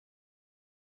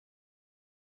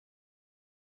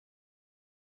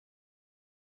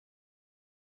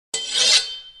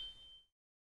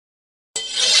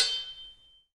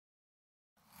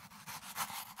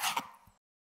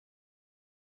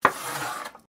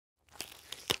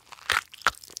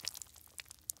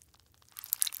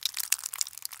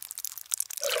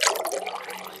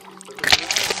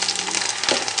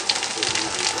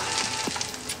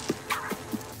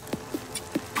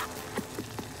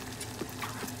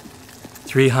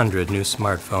300 new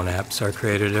smartphone apps are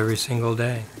created every single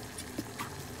day.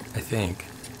 I think.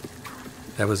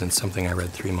 That wasn't something I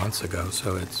read 3 months ago,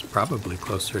 so it's probably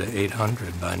closer to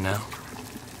 800 by now.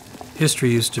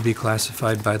 History used to be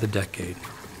classified by the decade,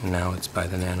 and now it's by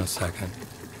the nanosecond.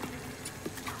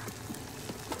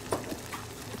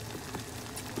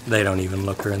 They don't even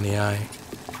look her in the eye.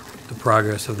 The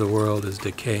progress of the world is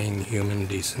decaying human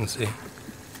decency.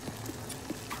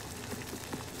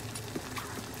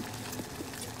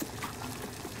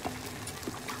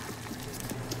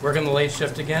 Working the late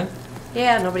shift again?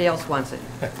 Yeah, nobody else wants it.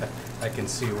 I can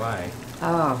see why.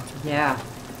 Oh, yeah.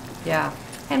 Yeah.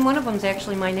 And one of them's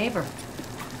actually my neighbor.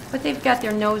 But they've got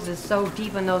their noses so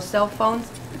deep in those cell phones,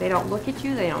 they don't look at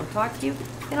you, they don't talk to you,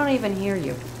 they don't even hear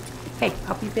you. Hey,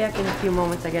 I'll be back in a few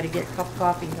moments. I gotta get a cup of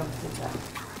coffee and go sit down.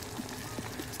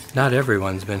 Not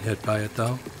everyone's been hit by it,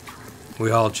 though.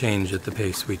 We all change at the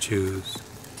pace we choose.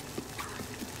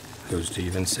 Who's to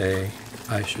even say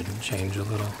I shouldn't change a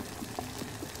little?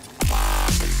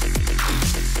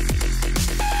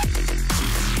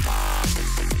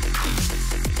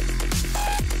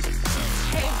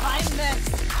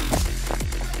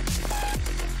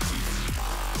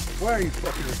 Why are you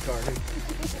fucking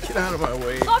retarded? Get out of my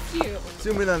way. Fuck you.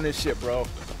 Zoom in on this shit, bro.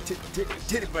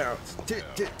 Titty bounce.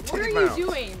 Titty What are bounce. you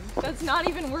doing? That's not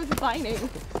even worth finding.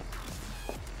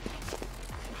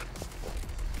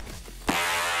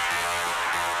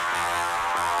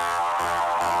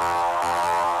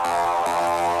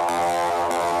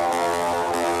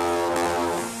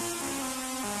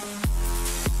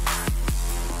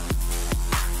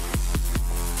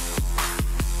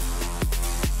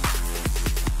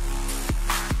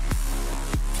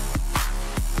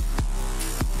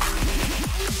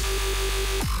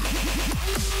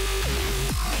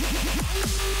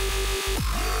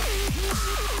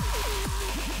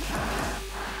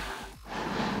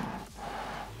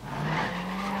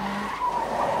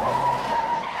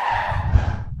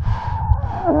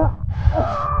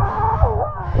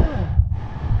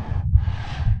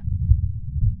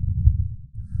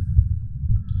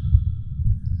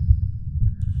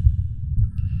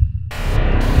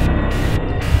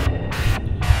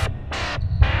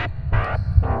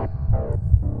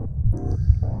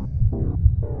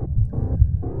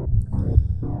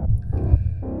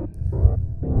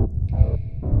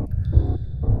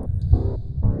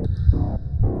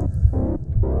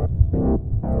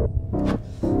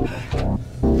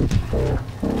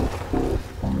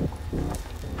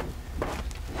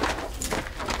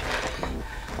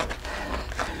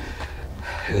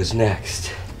 Who's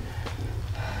next?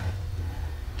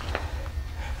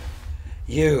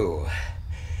 You.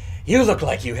 You look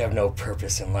like you have no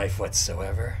purpose in life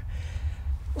whatsoever.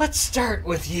 Let's start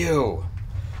with you.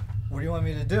 What do you want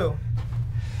me to do?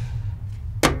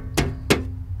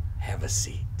 Have a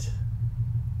seat.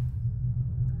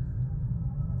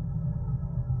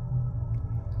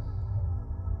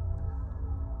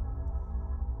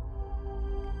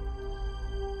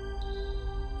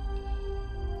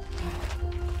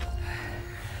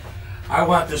 I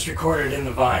want this recorded in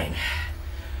the Vine.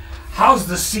 How's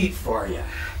the seat for you?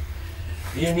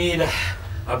 You need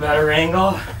a better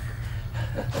angle?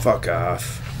 Fuck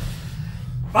off.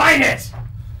 Find it!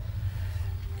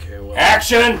 Okay, well.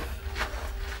 Action!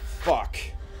 Fuck.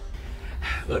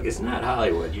 Look, it's not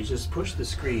Hollywood. You just push the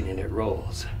screen and it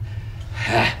rolls.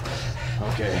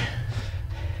 Okay.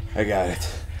 I got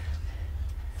it.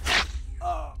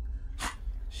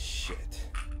 Shit.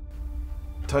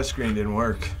 Touchscreen didn't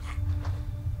work.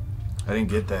 I didn't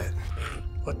get that.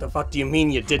 What the fuck do you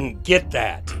mean you didn't get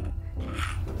that?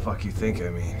 The fuck you think I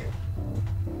mean?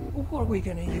 What are we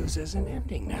gonna use as an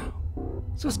ending now?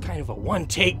 This was kind of a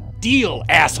one-take deal,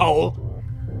 asshole!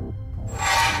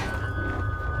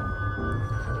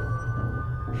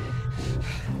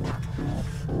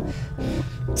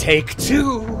 Take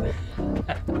two!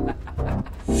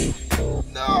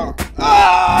 No!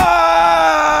 Ah!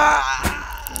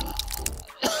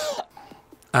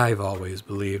 I've always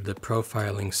believed that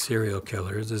profiling serial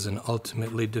killers is an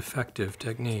ultimately defective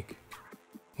technique.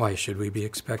 Why should we be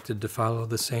expected to follow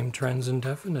the same trends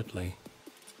indefinitely?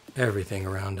 Everything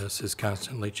around us is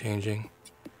constantly changing,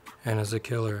 and as a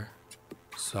killer,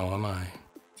 so am I.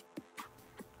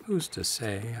 Who's to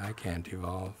say I can't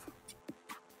evolve?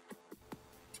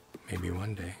 Maybe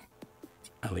one day,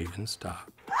 I'll even stop.